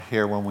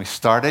here when we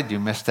started.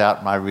 You missed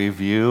out my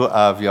review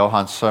of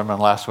Johan's sermon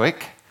last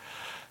week.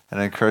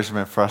 An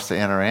encouragement for us to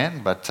enter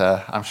in, but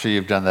I'm sure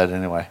you've done that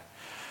anyway.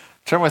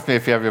 Turn with me,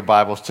 if you have your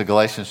Bibles, to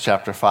Galatians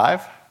chapter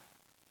 5.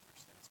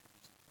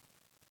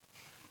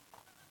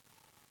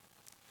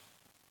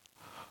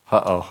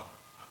 Uh-oh.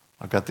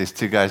 I've got these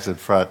two guys in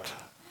front.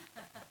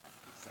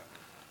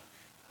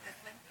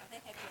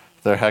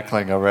 They're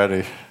heckling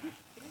already.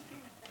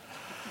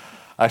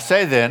 I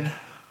say then,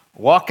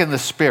 walk in the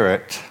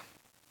Spirit,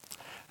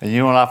 and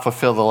you will not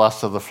fulfill the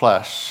lust of the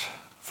flesh.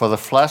 For the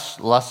flesh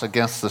lusts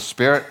against the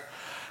Spirit,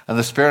 and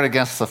the Spirit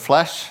against the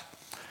flesh,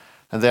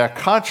 and they are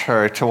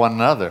contrary to one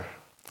another,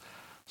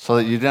 so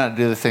that you do not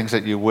do the things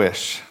that you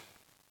wish.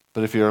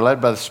 But if you are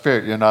led by the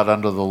Spirit, you're not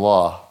under the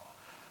law.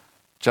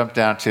 Jump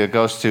down to, it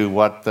goes to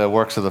what the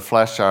works of the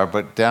flesh are,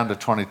 but down to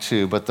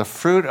 22. But the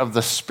fruit of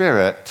the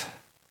Spirit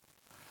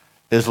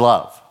is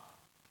love.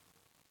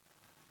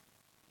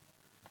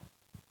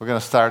 We're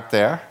going to start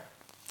there.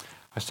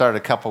 I started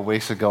a couple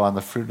weeks ago on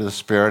the fruit of the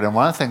Spirit, and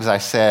one of the things I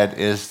said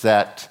is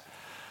that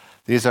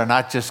these are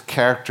not just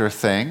character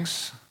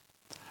things,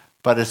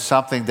 but it's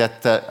something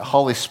that the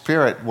Holy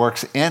Spirit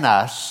works in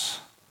us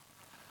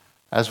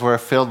as we're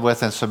filled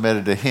with and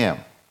submitted to Him.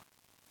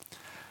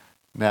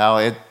 Now,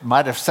 it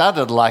might have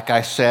sounded like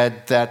I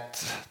said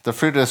that the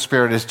fruit of the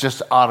Spirit is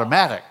just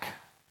automatic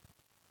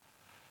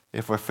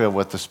if we're filled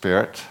with the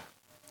Spirit,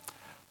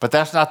 but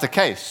that's not the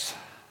case.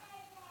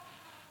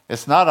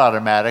 It's not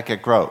automatic,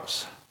 it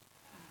grows.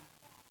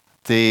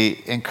 The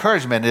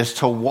encouragement is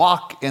to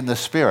walk in the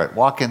Spirit,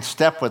 walk in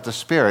step with the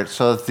Spirit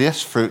so that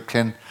this fruit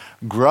can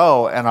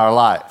grow in our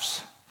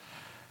lives.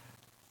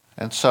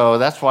 And so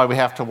that's why we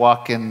have to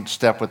walk in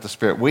step with the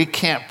Spirit. We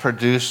can't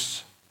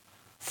produce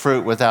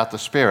fruit without the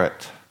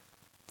Spirit,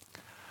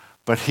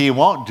 but He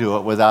won't do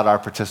it without our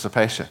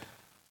participation.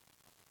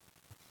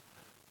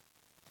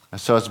 And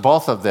so it's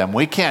both of them.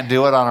 We can't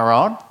do it on our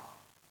own,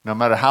 no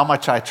matter how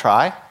much I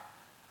try,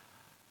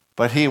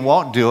 but He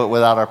won't do it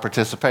without our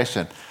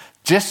participation.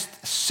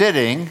 Just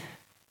sitting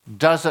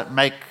doesn't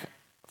make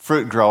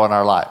fruit grow in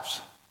our lives.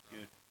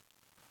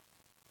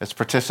 It's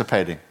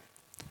participating.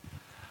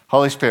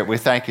 Holy Spirit, we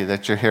thank you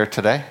that you're here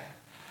today,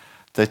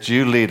 that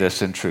you lead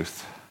us in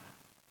truth.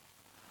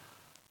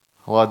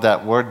 Lord,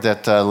 that word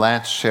that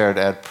Lance shared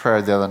at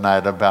prayer the other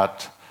night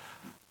about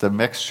the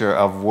mixture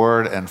of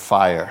word and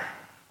fire.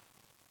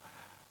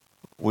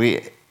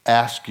 We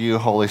ask you,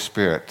 Holy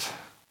Spirit,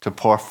 to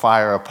pour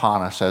fire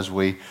upon us as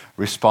we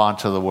respond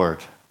to the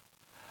word.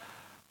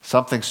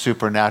 Something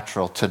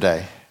supernatural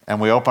today, and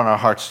we open our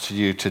hearts to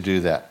you to do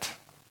that.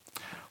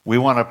 We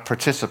want to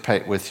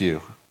participate with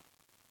you.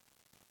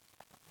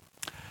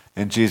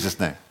 In Jesus'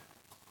 name.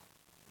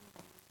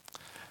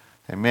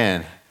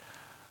 Amen.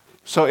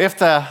 So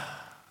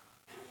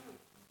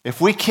if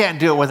we can't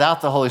do it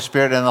without the Holy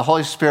Spirit, and the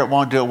Holy Spirit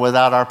won't do it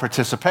without our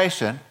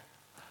participation,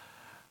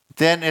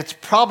 then it's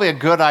probably a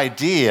good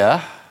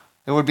idea,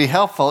 it would be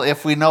helpful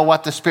if we know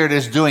what the Spirit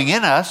is doing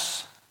in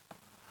us,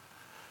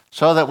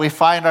 so that we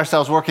find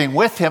ourselves working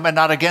with Him and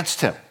not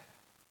against Him.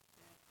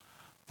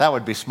 That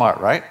would be smart,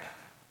 right?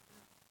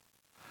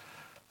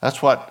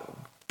 That's what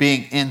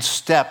being in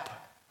step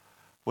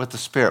with the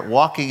Spirit,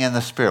 walking in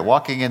the Spirit,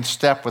 walking in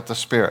step with the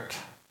Spirit,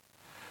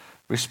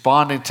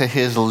 responding to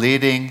His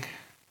leading,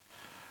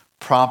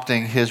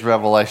 prompting His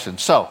revelation.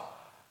 So,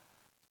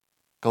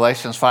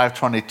 Galatians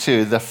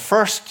 5:22, the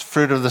first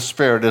fruit of the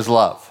Spirit is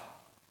love.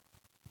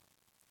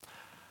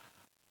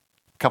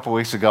 A couple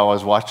weeks ago, I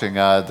was watching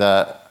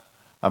the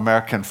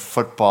American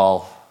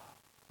football,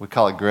 we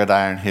call it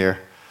gridiron here,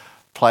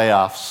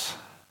 playoffs,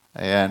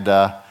 and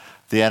the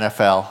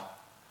NFL.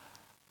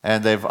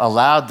 And they've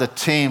allowed the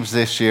teams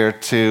this year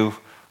to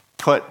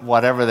put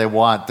whatever they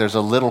want. There's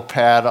a little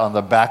pad on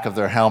the back of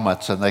their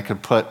helmets, and they can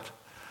put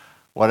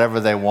whatever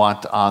they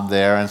want on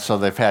there. And so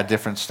they've had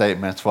different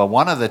statements. Well,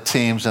 one of the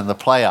teams in the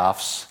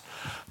playoffs,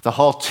 the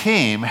whole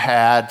team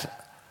had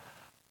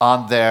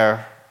on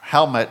their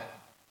helmet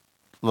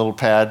little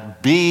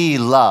pad, "Be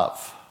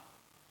love."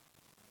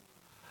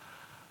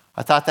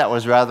 I thought that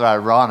was rather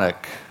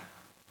ironic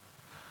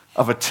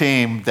of a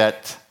team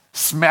that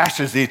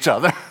smashes each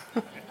other,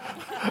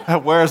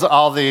 wears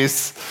all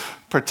these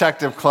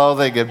protective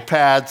clothing and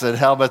pads and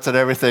helmets and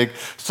everything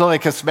so they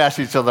can smash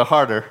each other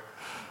harder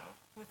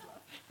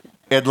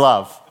in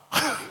love.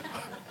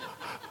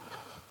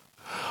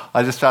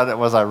 I just found it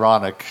was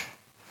ironic.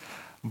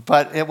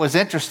 But it was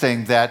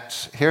interesting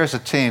that here's a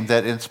team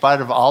that, in spite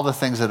of all the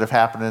things that have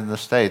happened in the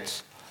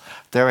States,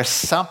 there is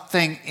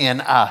something in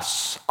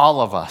us,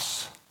 all of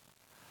us,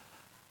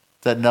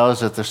 that knows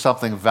that there's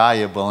something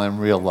valuable in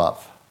real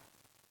love.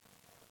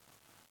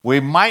 We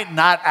might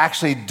not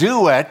actually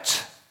do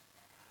it,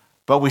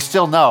 but we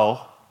still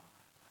know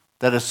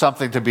that it's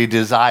something to be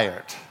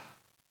desired.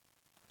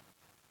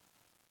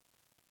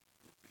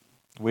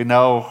 We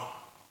know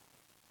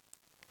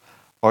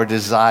or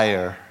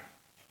desire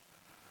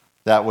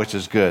that which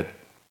is good.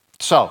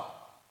 So,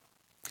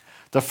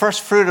 the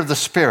first fruit of the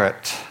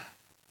Spirit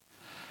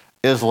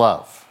is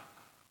love.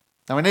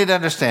 Now we need to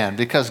understand,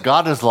 because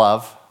God is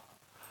love,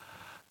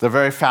 the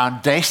very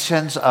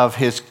foundations of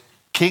his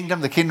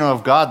kingdom, the kingdom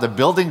of God, the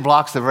building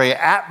blocks, the very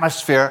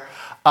atmosphere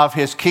of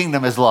his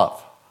kingdom is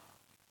love.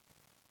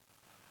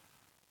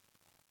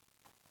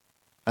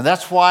 And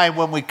that's why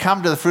when we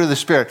come to the fruit of the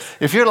Spirit,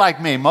 if you're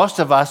like me, most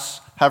of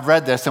us have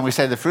read this and we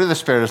say the fruit of the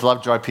Spirit is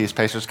love, joy, peace,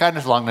 patience,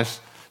 kindness, longness,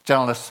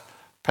 gentleness,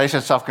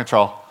 patience,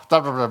 self-control.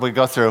 Blah, blah, blah, we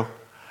go through.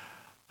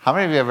 How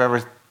many of you have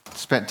ever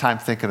spent time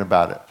thinking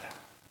about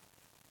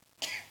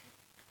it?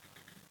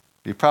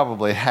 You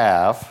probably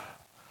have,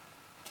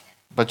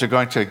 but you're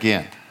going to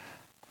again.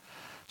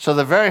 So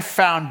the very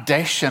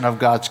foundation of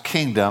God's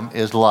kingdom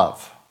is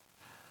love.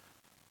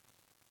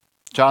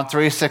 John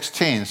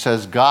 3:16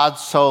 says, God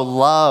so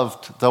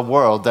loved the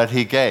world that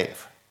he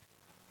gave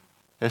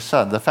his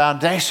son. The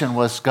foundation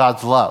was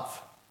God's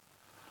love.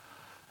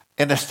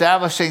 In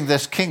establishing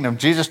this kingdom,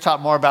 Jesus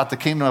taught more about the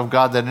kingdom of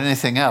God than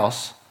anything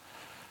else.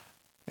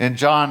 In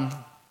John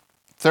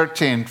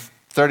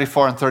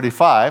 13:34 and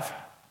 35,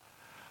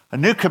 a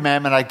new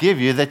commandment I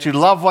give you, that you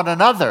love one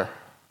another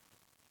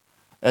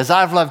as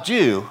I've loved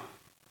you,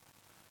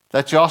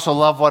 that you also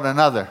love one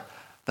another.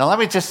 Now let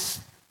me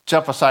just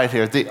jump aside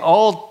here.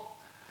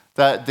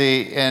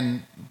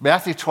 In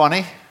Matthew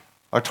 20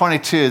 or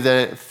 22,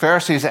 the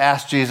Pharisees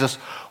asked Jesus,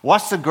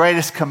 what's the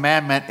greatest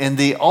commandment in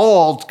the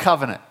old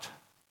covenant?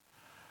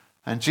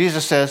 And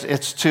Jesus says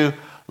it's to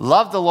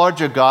love the Lord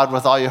your God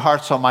with all your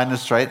heart, soul, mind, and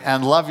strength,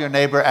 and love your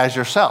neighbor as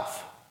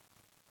yourself.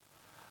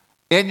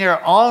 In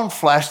your own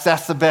flesh,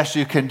 that's the best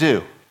you can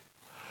do.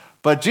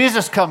 But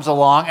Jesus comes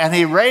along and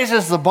he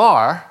raises the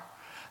bar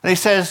and he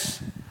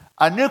says,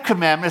 a new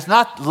commandment is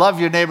not love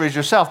your neighbor as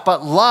yourself,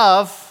 but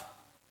love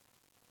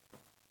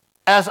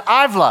as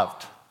I've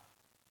loved.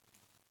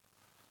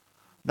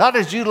 Not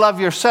as you love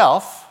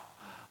yourself,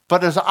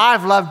 but as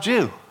I've loved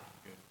you.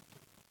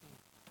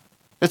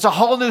 It's a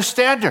whole new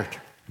standard.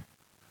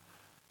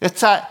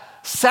 It's a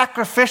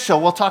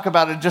sacrificial. We'll talk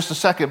about it in just a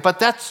second. But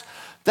that's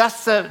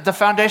the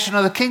foundation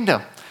of the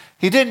kingdom.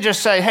 He didn't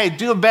just say, hey,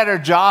 do a better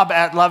job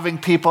at loving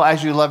people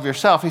as you love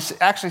yourself. He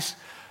actually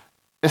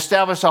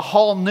established a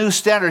whole new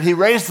standard. He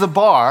raised the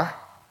bar,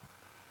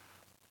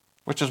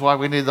 which is why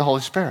we need the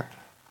Holy Spirit.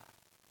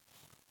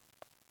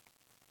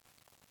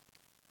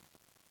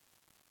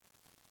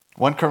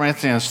 (1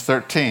 Corinthians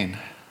 13,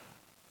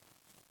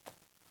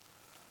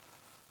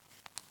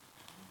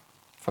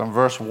 from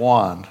verse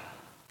 1.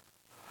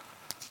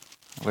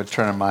 I'm going to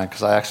turn in mine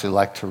because I actually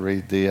like to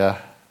read the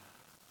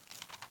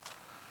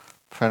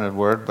printed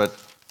word, but it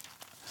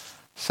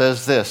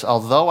says this,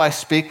 although I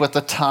speak with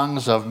the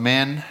tongues of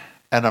men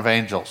and of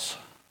angels,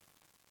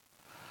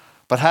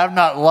 but have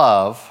not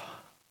love,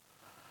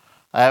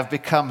 I have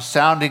become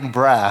sounding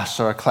brass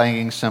or a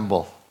clanging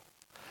cymbal.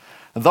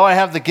 And though I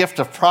have the gift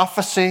of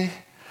prophecy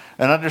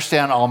and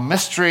understand all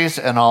mysteries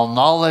and all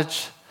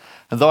knowledge,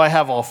 and though I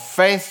have all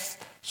faith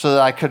so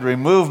that I could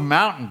remove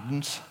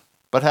mountains,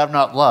 but have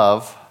not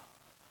love,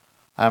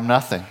 I am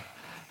nothing.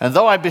 And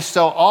though I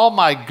bestow all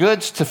my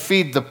goods to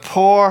feed the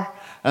poor,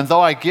 and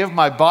though I give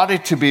my body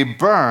to be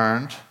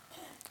burned,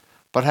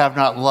 but have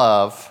not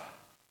love,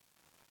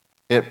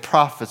 it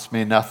profits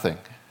me nothing.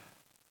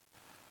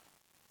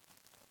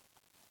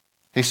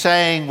 He's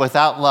saying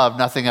without love,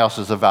 nothing else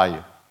is of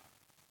value.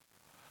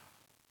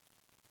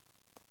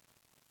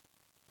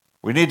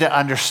 We need to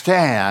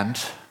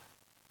understand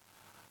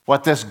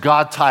what this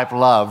God-type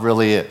love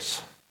really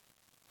is.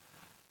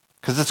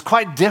 Because it's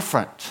quite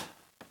different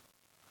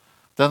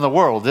than the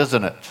world,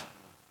 isn't it?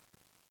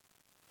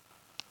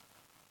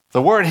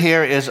 The word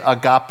here is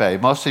agape.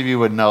 Most of you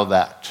would know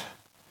that.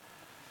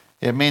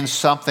 It means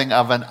something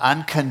of an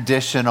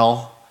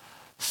unconditional,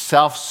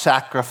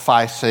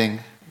 self-sacrificing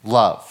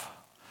love.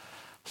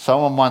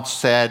 Someone once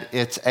said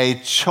it's a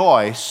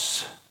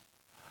choice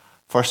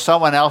for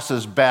someone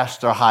else's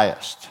best or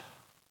highest.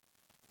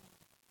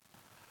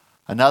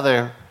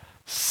 Another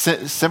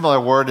similar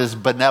word is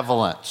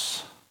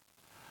benevolence,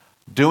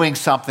 doing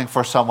something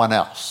for someone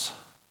else.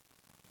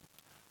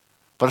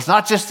 But it's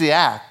not just the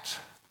act,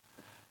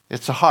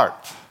 it's a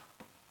heart.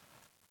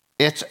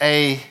 It's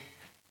a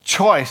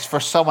choice for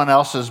someone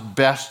else's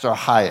best or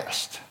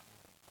highest.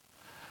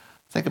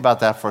 Think about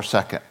that for a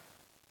second.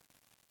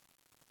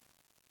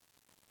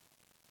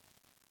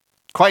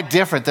 Quite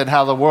different than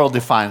how the world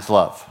defines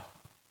love.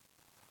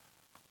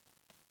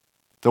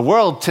 The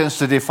world tends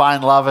to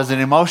define love as an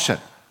emotion.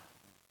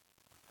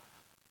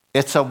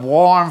 It's a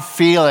warm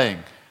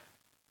feeling.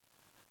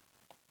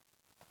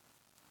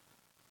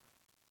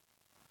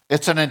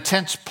 It's an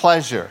intense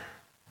pleasure.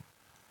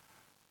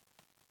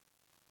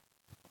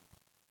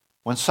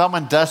 When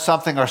someone does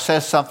something or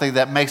says something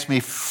that makes me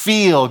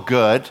feel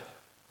good,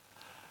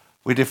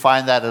 we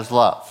define that as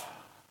love.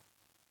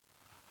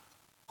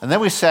 And then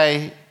we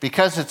say,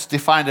 because it's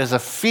defined as a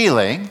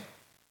feeling,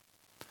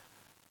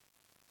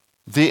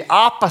 the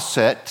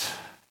opposite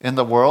in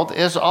the world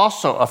is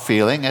also a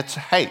feeling. It's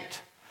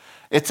hate.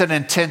 It's an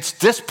intense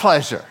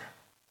displeasure.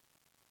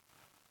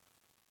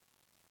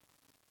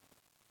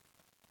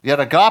 Yet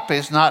agape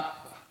is not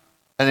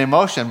an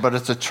emotion, but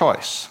it's a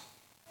choice.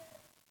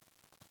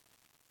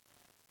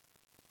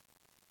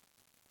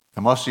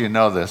 And most of you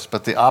know this,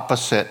 but the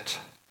opposite,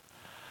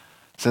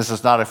 since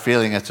it's not a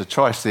feeling, it's a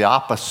choice, the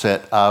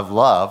opposite of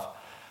love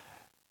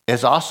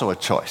is also a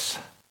choice,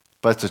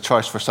 but it's a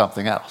choice for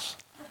something else.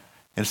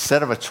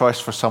 Instead of a choice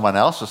for someone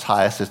else's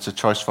highest, it's a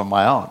choice for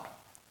my own.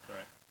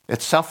 Right.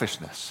 It's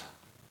selfishness.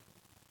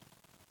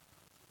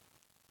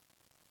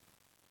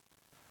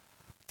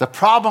 The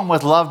problem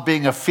with love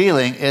being a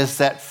feeling is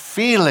that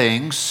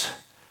feelings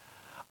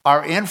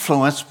are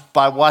influenced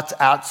by what's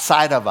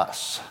outside of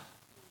us.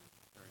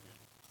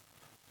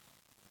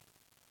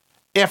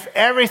 If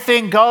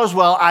everything goes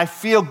well, I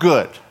feel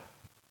good.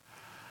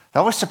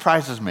 That always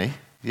surprises me.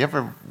 You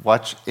ever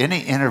watch any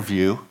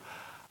interview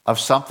of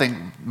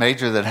something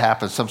major that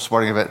happens, some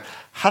sporting event?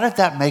 How did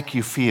that make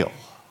you feel?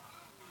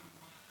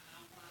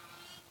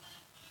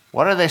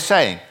 What are they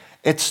saying?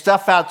 It's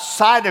stuff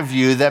outside of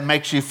you that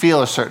makes you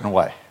feel a certain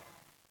way.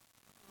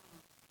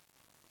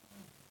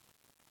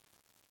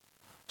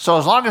 So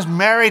as long as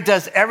Mary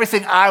does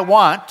everything I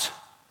want,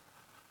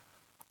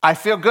 I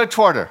feel good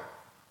toward her,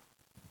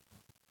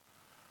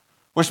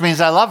 which means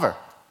I love her.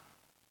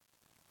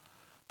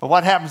 But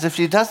what happens if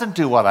she doesn't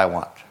do what I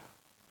want?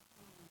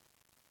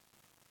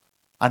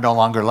 I no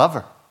longer love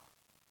her.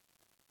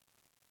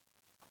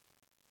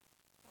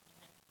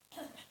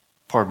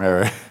 Poor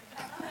Mary.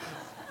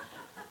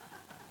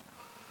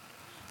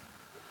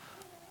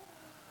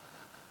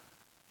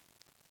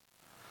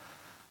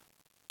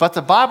 But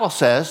the Bible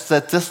says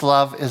that this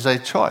love is a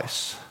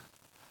choice.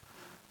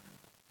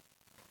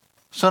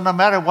 So no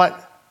matter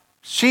what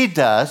she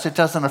does, it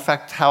doesn't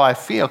affect how I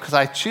feel because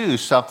I choose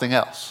something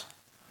else.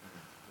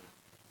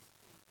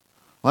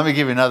 Let me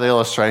give you another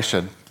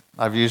illustration.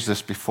 I've used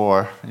this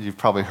before. You've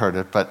probably heard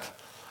it, but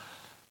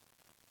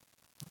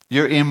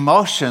your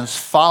emotions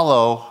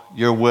follow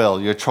your will,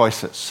 your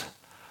choices,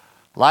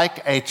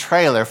 like a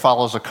trailer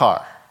follows a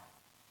car.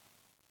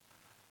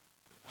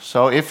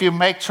 So if you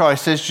make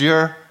choices,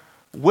 your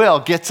will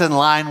gets in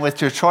line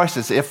with your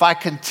choices. If I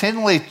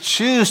continually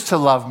choose to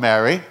love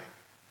Mary,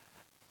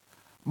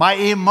 my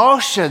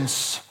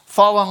emotions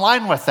fall in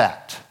line with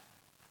that.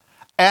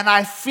 And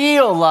I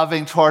feel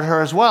loving toward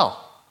her as well.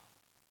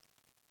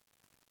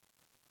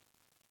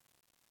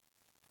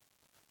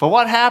 But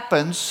what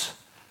happens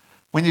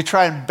when you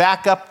try and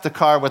back up the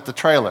car with the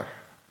trailer?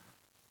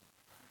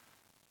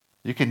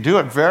 You can do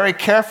it very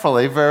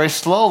carefully, very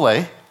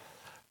slowly,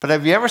 but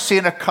have you ever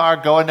seen a car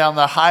going down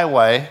the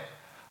highway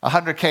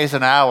 100 k's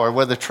an hour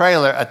with a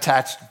trailer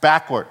attached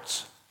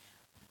backwards?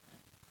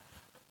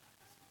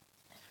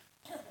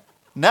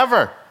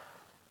 Never.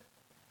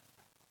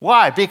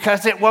 Why?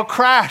 Because it will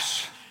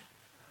crash.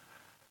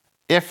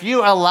 If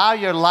you allow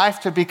your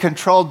life to be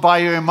controlled by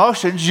your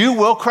emotions, you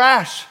will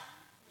crash.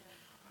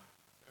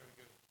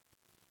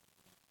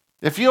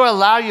 If you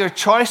allow your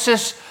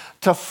choices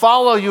to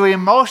follow your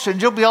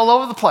emotions, you'll be all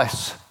over the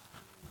place.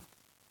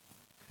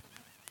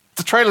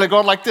 The trailer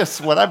going like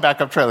this. When I back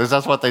up trailers,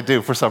 that's what they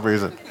do for some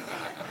reason.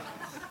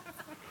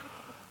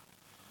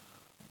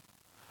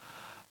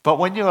 But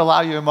when you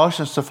allow your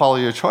emotions to follow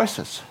your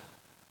choices,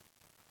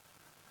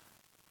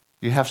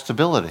 you have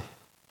stability.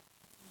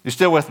 You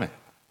still with me?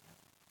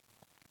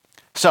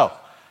 So,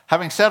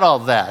 having said all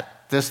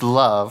that, this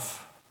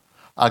love,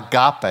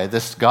 agape,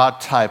 this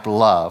God-type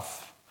love,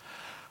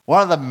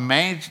 one of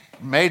the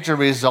major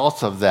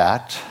results of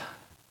that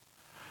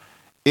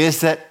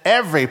is that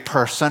every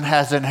person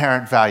has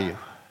inherent value.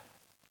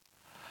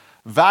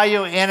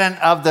 Value in and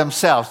of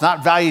themselves,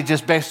 not value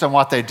just based on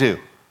what they do.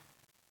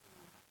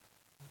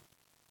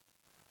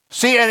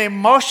 See, an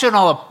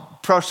emotional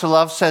approach to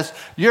love says,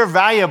 you're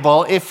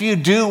valuable if you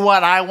do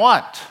what I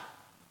want.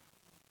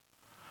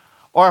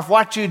 Or if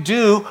what you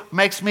do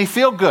makes me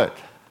feel good.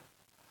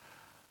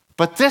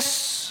 But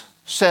this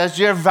says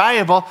you're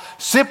valuable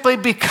simply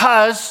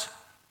because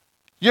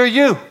you're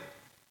you.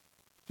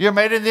 You're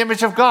made in the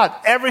image of God.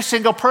 Every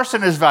single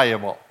person is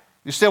valuable.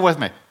 You still with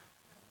me?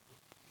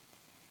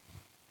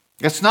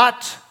 It's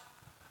not,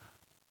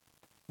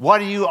 what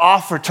do you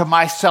offer to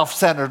my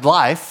self-centered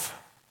life?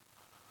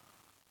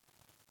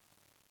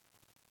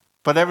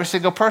 But every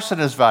single person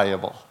is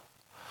valuable.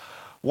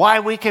 Why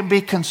we can be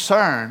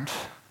concerned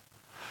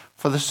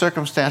for the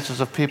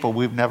circumstances of people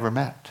we've never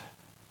met.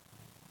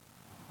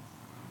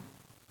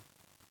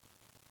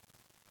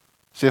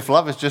 See, if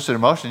love is just an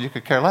emotion, you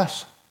could care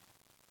less.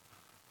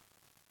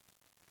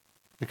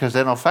 Because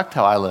they don't affect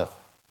how I live.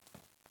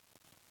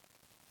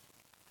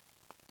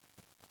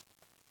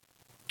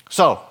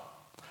 So,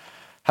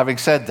 having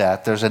said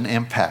that, there's an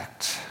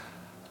impact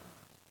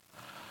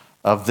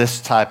of this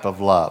type of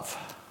love.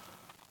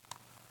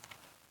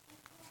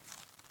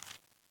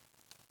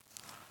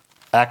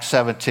 Acts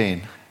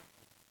 17,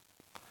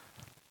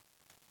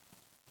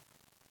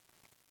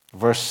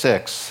 verse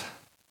 6.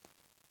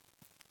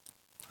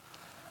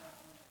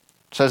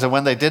 It says, and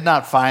when they did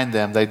not find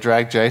them, they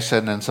dragged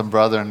Jason and some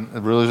brethren,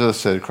 the rulers of the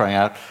city, crying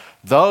out,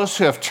 those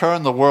who have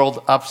turned the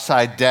world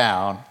upside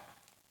down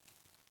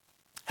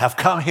have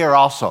come here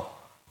also.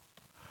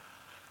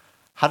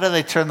 How did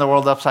they turn the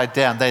world upside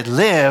down? They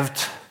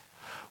lived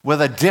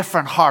with a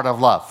different heart of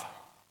love.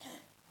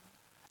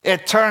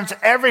 It turns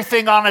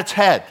everything on its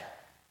head.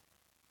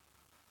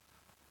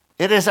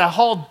 It is a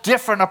whole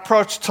different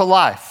approach to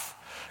life.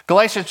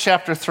 Galatians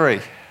chapter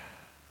 3,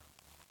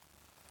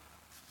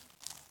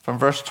 from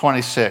verse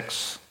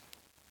 26.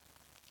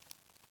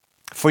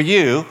 For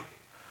you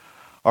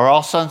are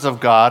all sons of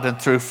God, and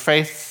through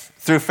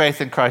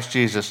faith in Christ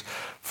Jesus.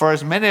 For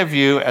as many of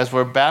you as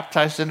were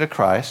baptized into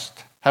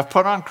Christ have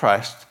put on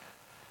Christ.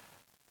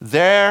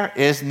 There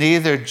is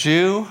neither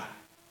Jew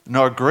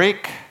nor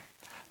Greek.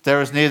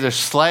 There is neither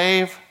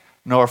slave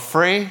nor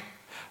free.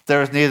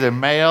 There is neither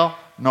male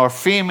nor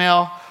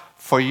female,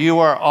 for you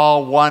are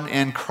all one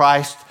in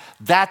Christ.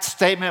 That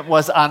statement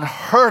was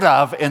unheard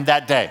of in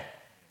that day.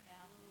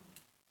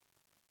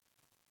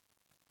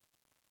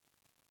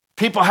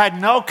 People had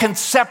no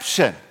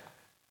conception.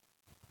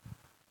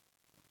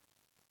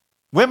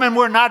 Women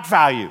were not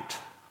valued.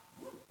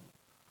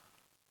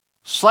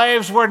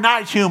 Slaves were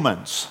not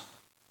humans.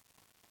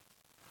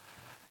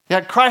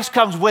 Yet Christ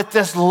comes with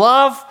this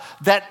love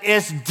that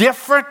is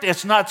different.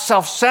 It's not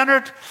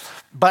self-centered,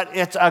 but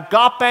it's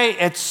agape.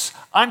 It's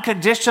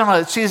unconditional.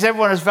 It sees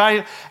everyone as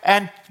valued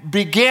and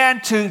began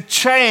to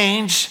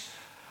change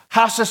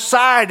how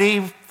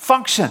society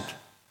functioned.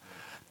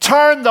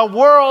 Turn the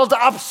world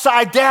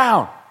upside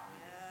down.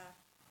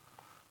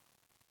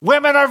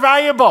 Women are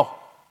valuable,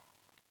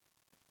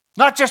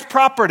 not just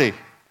property.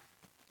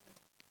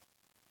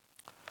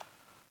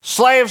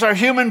 Slaves are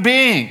human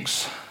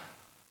beings.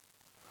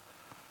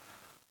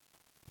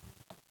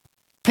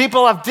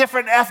 People of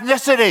different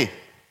ethnicity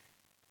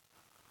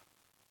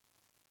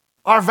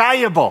are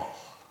valuable.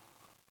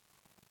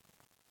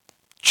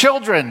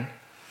 Children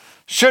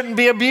shouldn't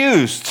be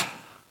abused.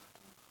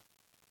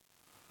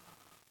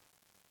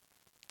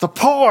 The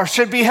poor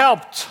should be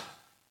helped.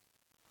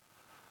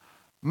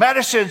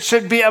 Medicine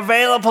should be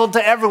available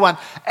to everyone.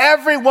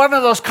 Every one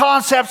of those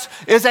concepts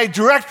is a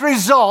direct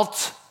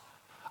result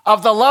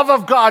of the love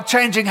of God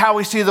changing how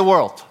we see the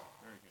world.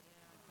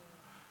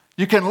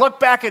 You can look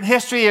back in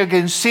history, you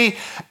can see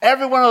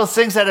every one of those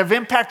things that have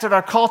impacted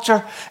our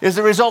culture is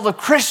the result of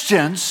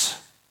Christians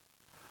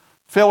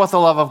filled with the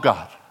love of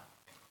God.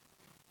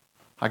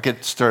 I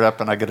get stirred up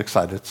and I get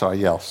excited, so I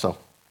yell. So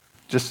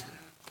just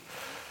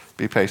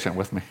be patient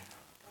with me.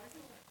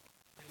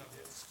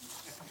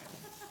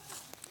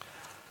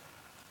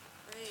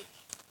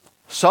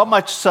 So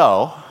much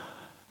so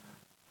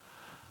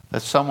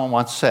that someone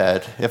once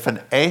said, if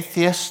an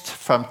atheist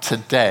from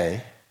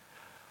today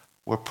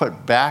were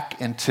put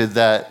back into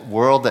that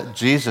world at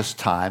Jesus'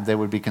 time, they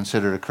would be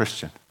considered a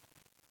Christian.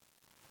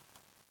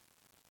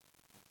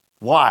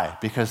 Why?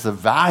 Because the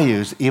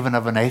values, even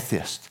of an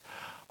atheist,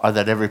 are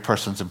that every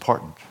person's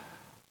important.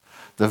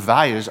 The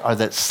values are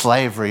that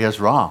slavery is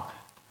wrong.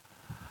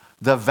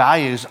 The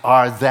values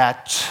are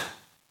that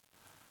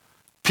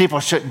people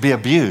shouldn't be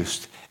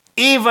abused.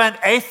 Even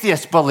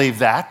atheists believe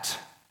that.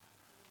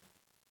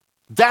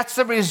 That's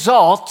the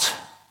result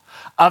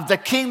of the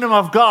kingdom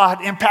of God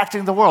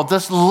impacting the world.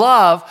 This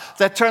love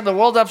that turned the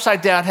world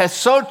upside down has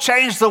so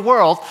changed the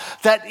world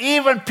that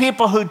even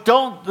people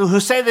who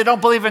say they don't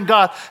believe in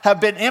God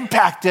have been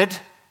impacted.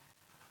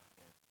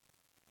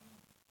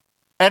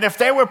 And if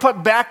they were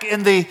put back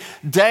in the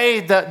day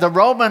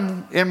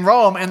in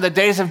Rome in the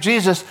days of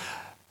Jesus,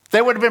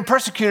 they would have been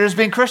persecuted as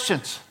being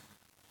Christians.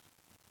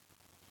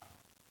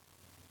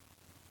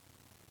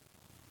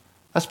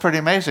 That's pretty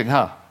amazing,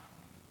 huh?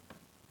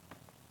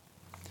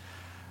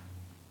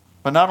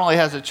 But not only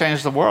has it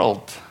changed the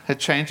world, it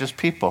changes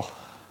people.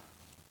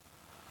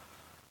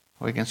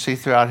 We can see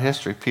throughout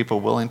history people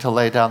willing to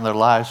lay down their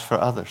lives for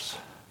others.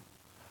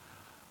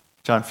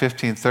 John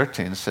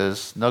 15:13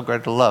 says, no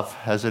greater love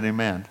has any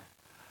man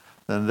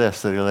than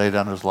this, that he lay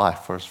down his life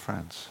for his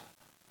friends.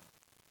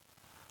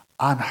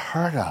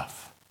 Unheard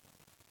of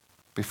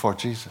before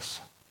Jesus.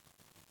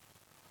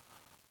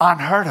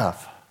 Unheard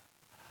of.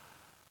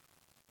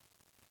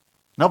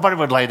 Nobody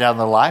would lay down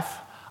their life.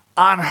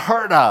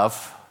 Unheard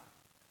of.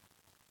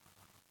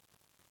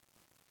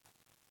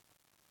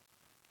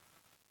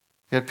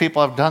 Yet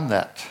people have done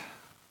that.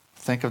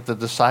 Think of the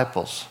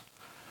disciples.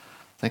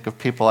 Think of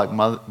people like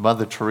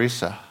Mother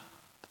Teresa.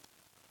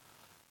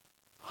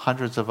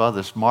 Hundreds of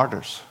others,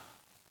 martyrs,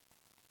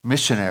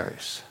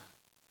 missionaries.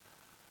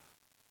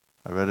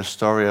 I read a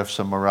story of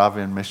some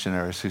Moravian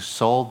missionaries who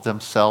sold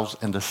themselves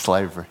into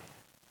slavery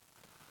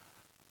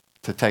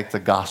to take the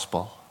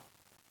gospel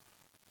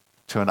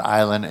to an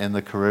island in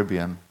the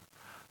Caribbean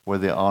where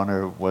the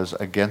owner was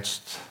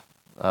against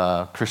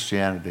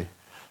Christianity.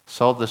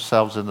 Sold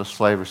themselves into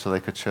slavery so they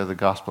could share the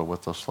gospel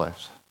with those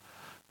slaves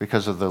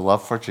because of their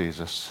love for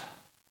Jesus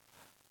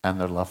and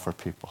their love for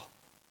people.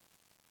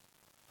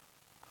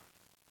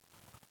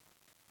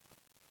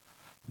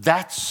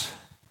 That's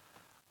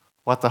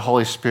what the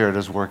Holy Spirit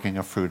is working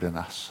a fruit in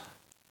us,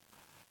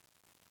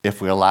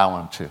 if we allow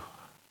Him to.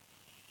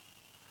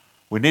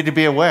 We need to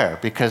be aware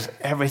because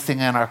everything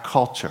in our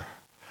culture,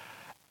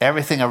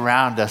 everything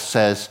around us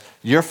says,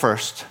 you're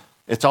first.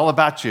 It's all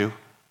about you.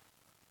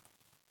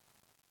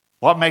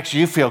 What makes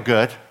you feel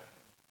good?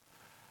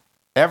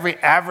 Every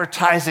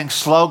advertising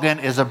slogan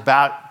is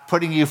about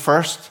putting you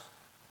first.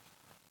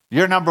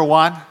 You're number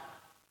one.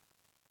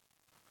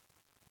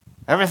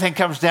 Everything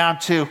comes down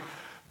to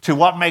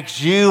what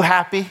makes you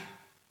happy.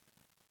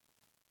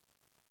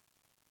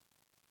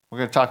 We're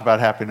going to talk about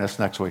happiness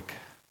next week.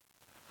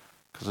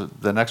 Because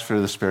the next fruit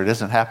of the Spirit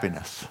isn't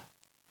happiness.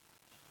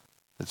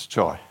 It's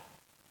joy.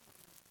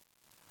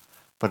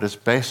 But it's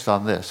based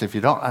on this. If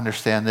you don't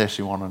understand this,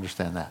 you won't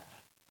understand that.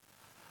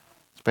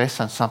 It's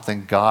based on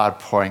something God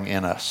pouring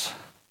in us.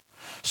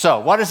 So,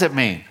 what does it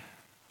mean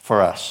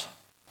for us?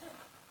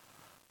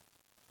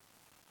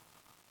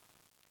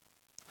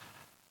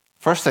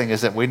 First thing is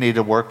that we need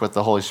to work with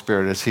the Holy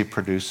Spirit as He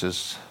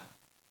produces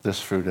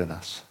this fruit in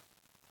us.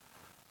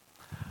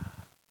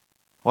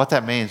 What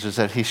that means is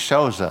that He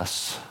shows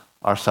us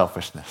our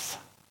selfishness.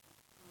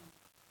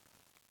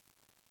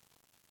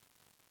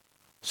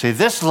 See,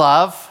 this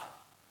love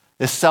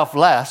is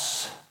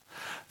selfless.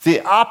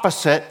 The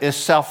opposite is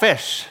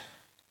selfish.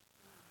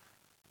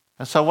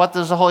 And so what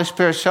does the Holy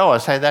Spirit show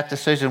us? Hey, that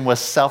decision was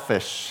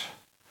selfish.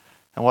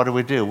 And what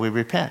do? We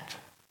repent.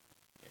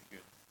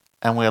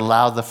 And we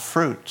allow the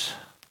fruit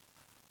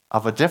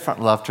of a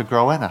different love to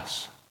grow in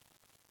us.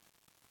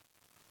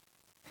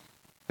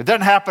 It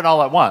doesn't happen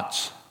all at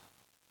once.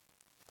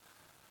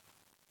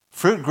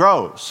 Fruit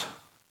grows.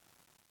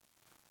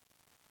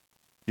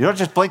 You don't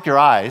just blink your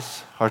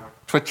eyes or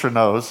twitch your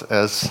nose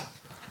as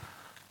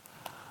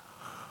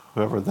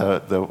whoever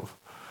the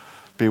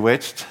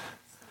bewitched.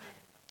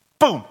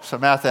 Boom,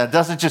 Samantha. It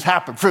doesn't just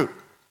happen, fruit.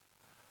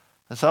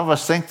 And some of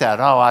us think that,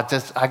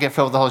 I get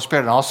filled with the Holy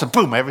Spirit and all of a sudden,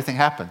 boom, everything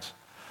happens.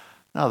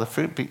 No,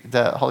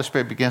 the Holy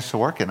Spirit begins to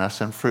work in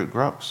us and fruit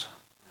grows.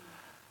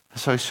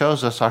 So He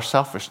shows us our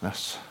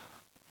selfishness.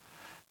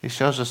 He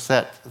shows us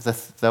that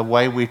the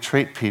way we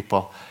treat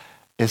people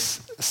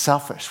is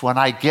selfish. When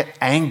I get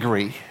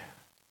angry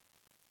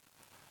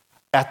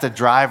at the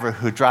driver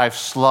who drives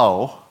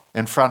slow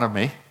in front of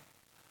me,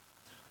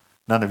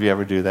 none of you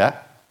ever do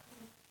that.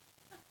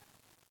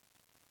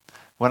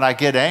 When I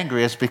get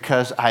angry, it's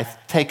because I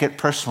take it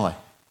personally.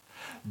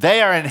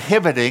 They are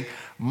inhibiting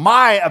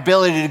my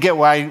ability to get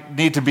where I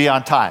need to be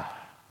on time.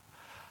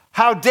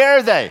 How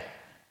dare they?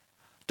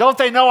 Don't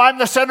they know I'm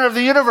the center of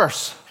the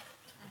universe?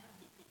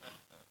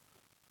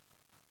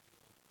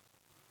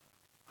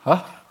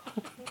 Huh?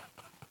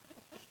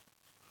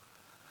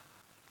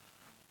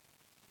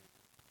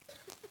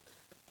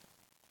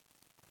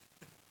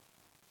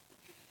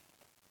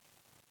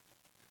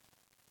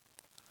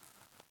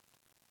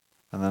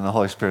 And then the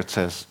Holy Spirit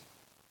says,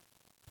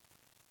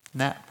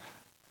 nah.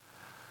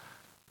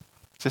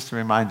 Just to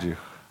remind you,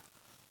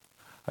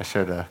 I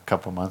shared a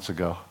couple months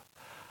ago,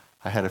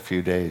 I had a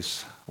few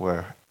days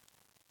where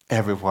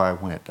everywhere I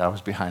went, I was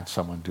behind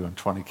someone doing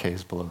 20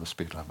 Ks below the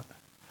speed limit.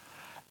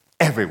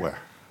 Everywhere.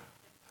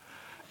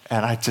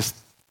 And I just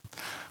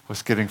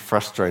was getting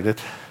frustrated.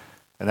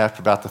 And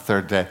after about the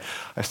third day,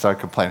 I started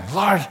complaining,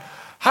 Lord,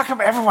 how come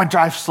everyone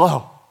drives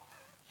slow?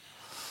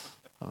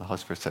 And the Holy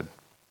Spirit said,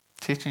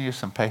 teaching you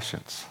some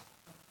patience.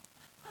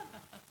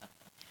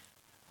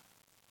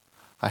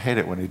 I hate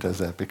it when He does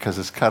that because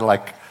it's kind of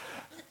like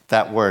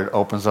that word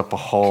opens up a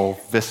whole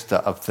vista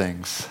of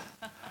things.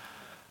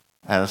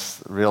 And I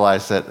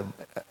realized that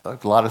a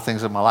lot of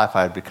things in my life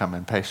I had become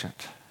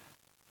impatient.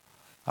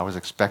 I was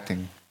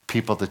expecting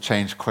people to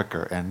change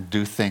quicker and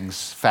do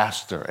things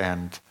faster.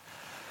 And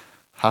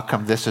how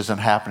come this isn't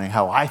happening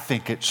how I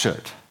think it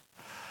should?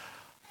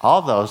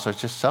 All those are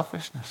just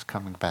selfishness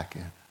coming back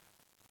in.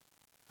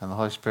 And the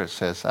Holy Spirit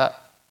says,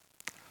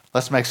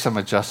 let's make some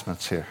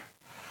adjustments here.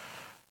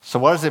 So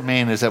what does it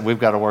mean is that we've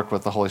got to work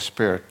with the Holy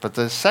Spirit. But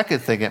the second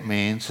thing it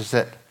means is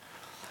that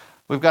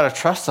we've got to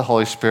trust the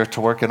Holy Spirit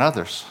to work in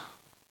others.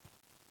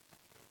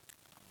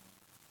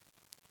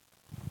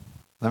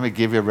 Let me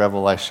give you a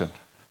revelation.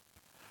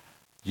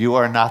 You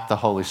are not the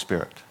Holy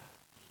Spirit.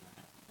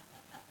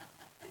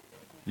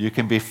 You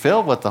can be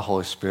filled with the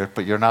Holy Spirit,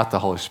 but you're not the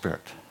Holy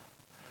Spirit.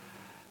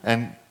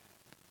 And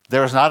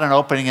there is not an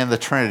opening in the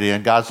Trinity,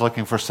 and God's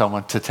looking for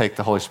someone to take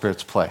the Holy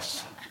Spirit's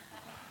place.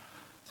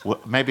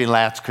 Maybe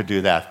Lance could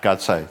do that,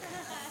 God's sake.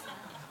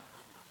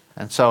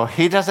 And so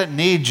He doesn't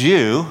need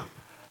you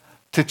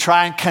to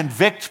try and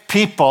convict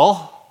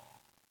people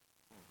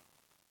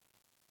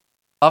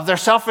of their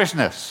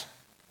selfishness.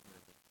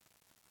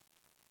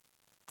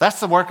 That's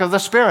the work of the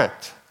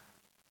Spirit.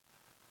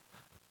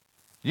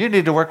 You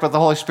need to work with the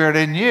Holy Spirit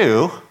in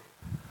you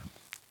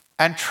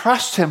and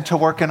trust Him to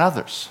work in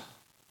others.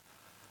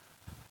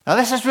 Now,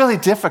 this is really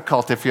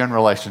difficult if you're in a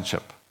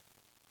relationship.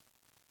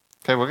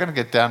 Okay, we're going to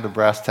get down to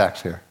brass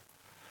tacks here.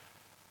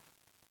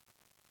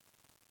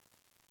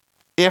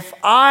 If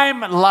I'm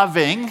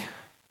loving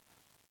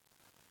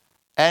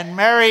and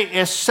Mary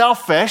is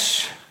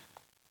selfish,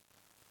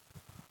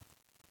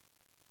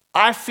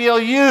 I feel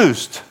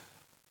used.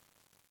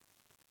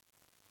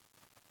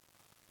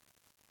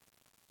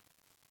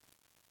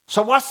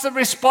 So what's the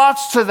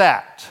response to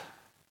that?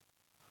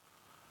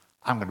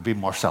 I'm going to be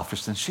more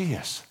selfish than she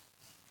is.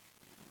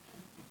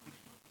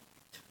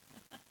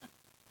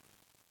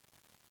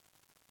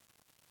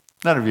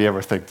 None of you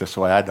ever think this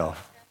way, I know.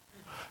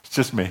 It's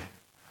just me.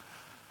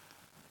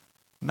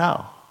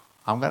 No.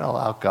 I'm going to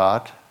allow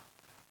God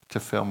to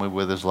fill me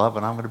with his love,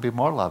 and I'm going to be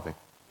more loving.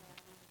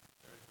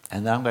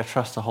 And then I'm going to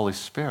trust the Holy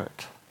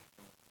Spirit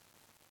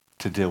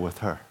to deal with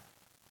her.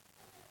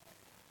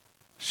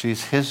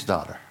 She's his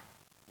daughter.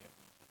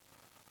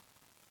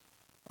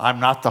 I'm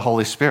not the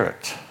Holy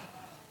Spirit.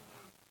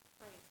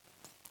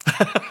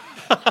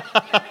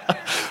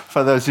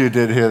 For those of you who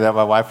didn't hear that,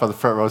 my wife on the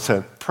front row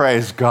said,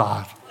 praise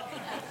God.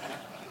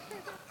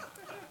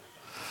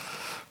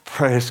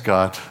 Praise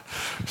God.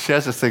 She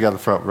has this thing on the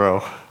front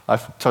row.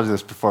 I've told you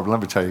this before, but let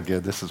me tell you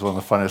again. This is one of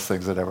the funniest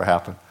things that ever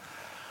happened.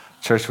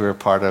 Church we were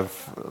part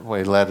of,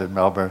 we led in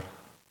Melbourne.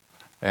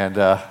 And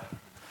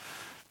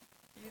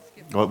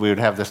we would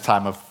have this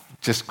time of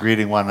just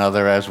greeting one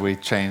another as we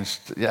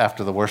changed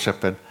after the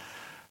worship.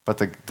 But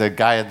the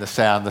guy in the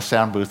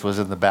sound booth was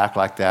in the back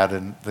like that,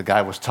 and the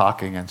guy was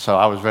talking. And so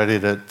I was ready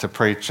to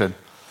preach,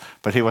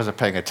 but he wasn't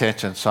paying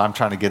attention. So I'm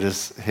trying to get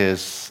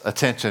his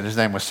attention. His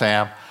name was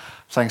Sam. I'm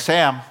saying,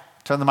 Sam,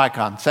 turn the mic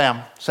on.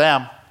 Sam,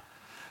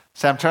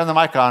 turn the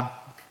mic on.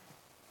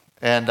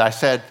 And I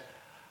said,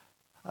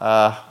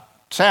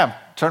 Sam,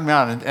 turn me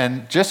on.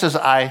 And just as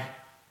I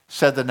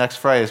said the next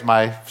phrase,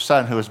 my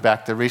son, who was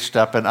back there, reached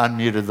up and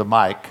unmuted the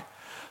mic.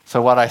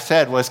 So what I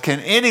said was, can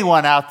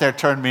anyone out there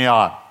turn me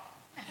on?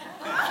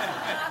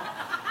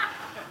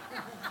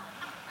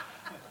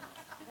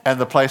 And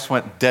the place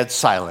went dead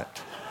silent.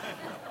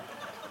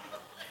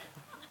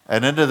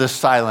 And into the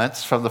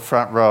silence from the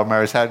front row,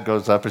 Mary's head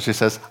goes up and she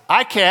says,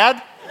 I can.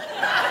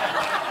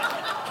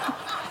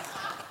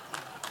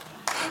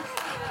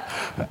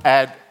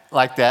 And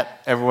like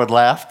that, everyone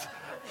laughed.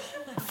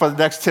 For the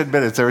next 10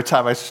 minutes, every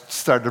time I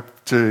started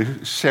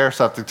to share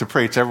something to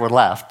preach, everyone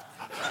laughed.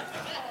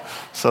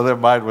 So their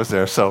mind was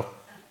there. So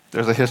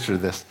there's a history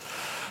of this.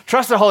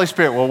 Trust the Holy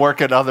Spirit will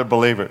work in other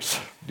believers.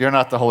 You're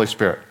not the Holy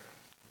Spirit.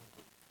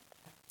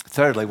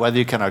 Thirdly, whether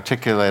you can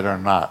articulate it or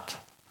not,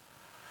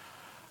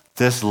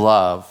 this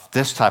love,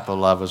 this type of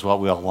love is what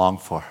we all long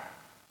for.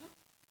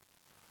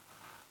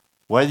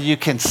 Whether you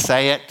can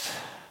say it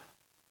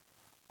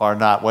or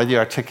not, whether you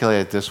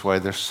articulate it this way,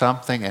 there's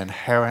something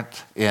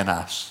inherent in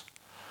us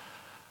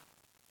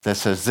that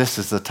says this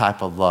is the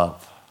type of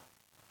love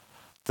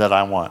that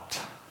I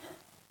want.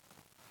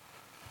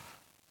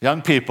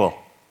 Young people,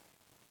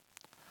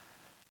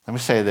 let me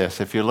say this.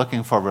 If you're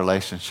looking for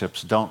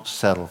relationships, don't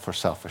settle for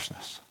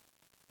selfishness.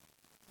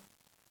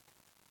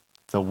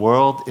 The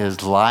world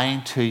is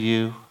lying to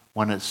you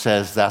when it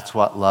says that's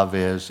what love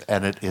is,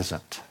 and it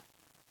isn't.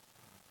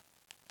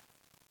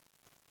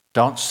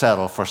 Don't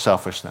settle for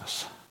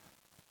selfishness.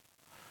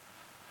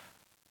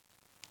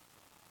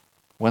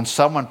 When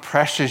someone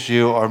pressures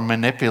you or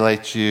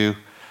manipulates you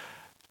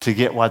to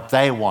get what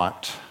they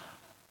want,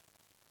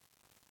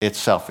 it's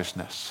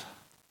selfishness.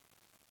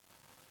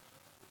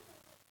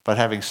 But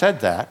having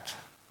said that,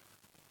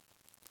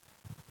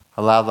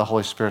 allow the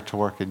Holy Spirit to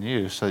work in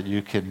you so that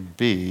you can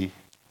be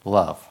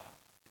love.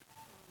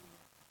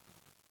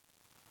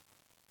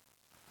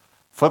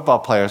 Football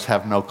players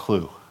have no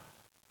clue,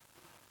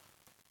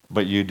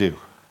 but you do.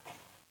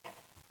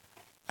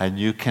 And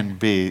you can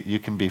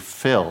be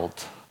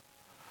filled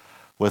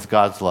with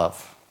God's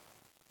love.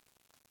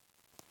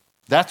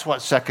 That's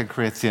what 2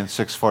 Corinthians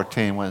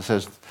 6:14, when it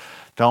says,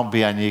 don't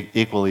be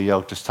unequally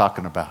yoked, is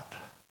talking about.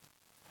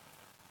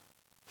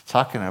 It's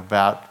talking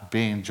about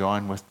being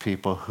joined with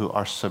people who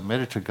are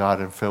submitted to God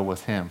and filled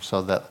with him,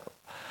 so that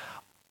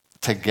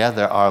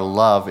together our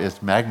love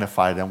is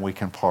magnified and we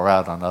can pour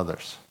out on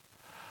others.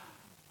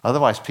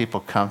 Otherwise,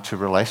 people come to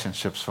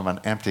relationships from an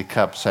empty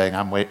cup saying,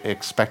 I'm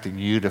expecting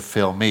you to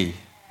fill me.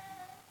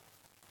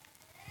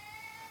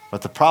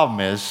 But the problem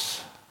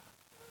is,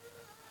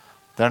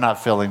 they're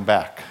not filling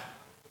back.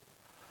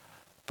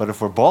 But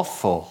if we're both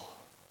full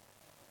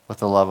with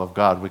the love of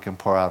God, we can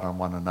pour out on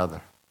one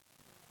another.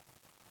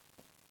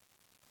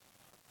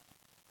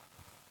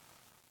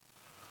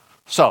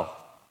 So,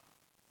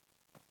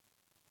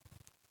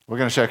 we're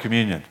going to share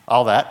communion.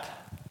 All that.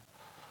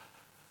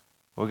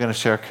 We're going to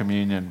share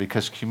communion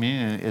because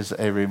communion is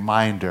a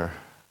reminder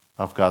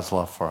of God's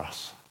love for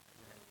us.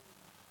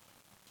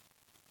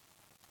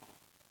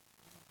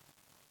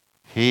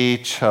 He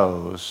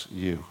chose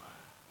you.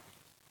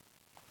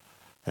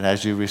 And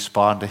as you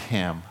respond to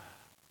him,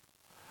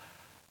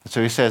 and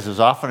so he says, as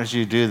often as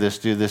you do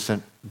this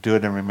and do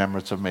it in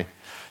remembrance of me.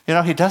 You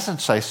know, he doesn't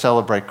say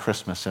celebrate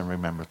Christmas in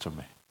remembrance of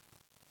me.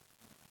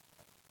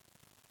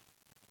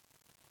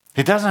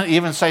 He doesn't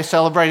even say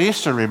celebrate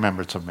Easter in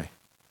remembrance of me.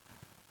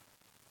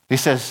 He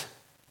says,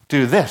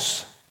 do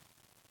this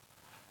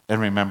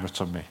in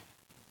remembrance of me.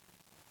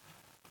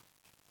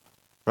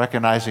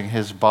 Recognizing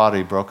his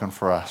body broken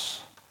for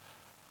us,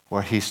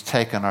 where he's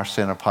taken our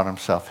sin upon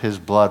himself, his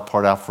blood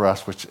poured out for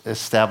us, which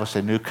established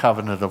a new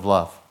covenant of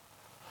love,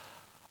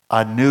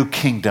 a new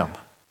kingdom.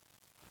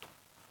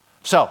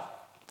 So,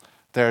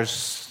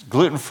 there's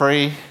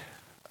gluten-free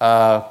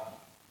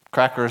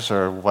crackers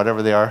or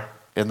whatever they are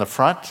in the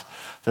front.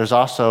 There's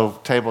also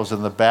tables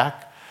in the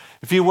back.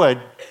 If you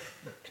would,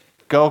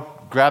 go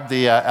grab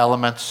the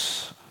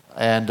elements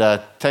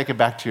and take it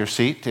back to your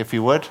seat, if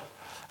you would.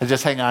 And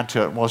just hang on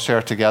to it and we'll share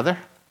it together.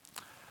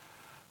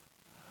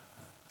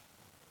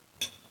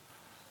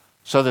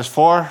 So there's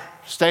 4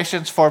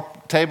 stations, 4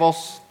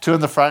 tables, 2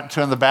 in the front,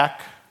 2 in the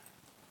back.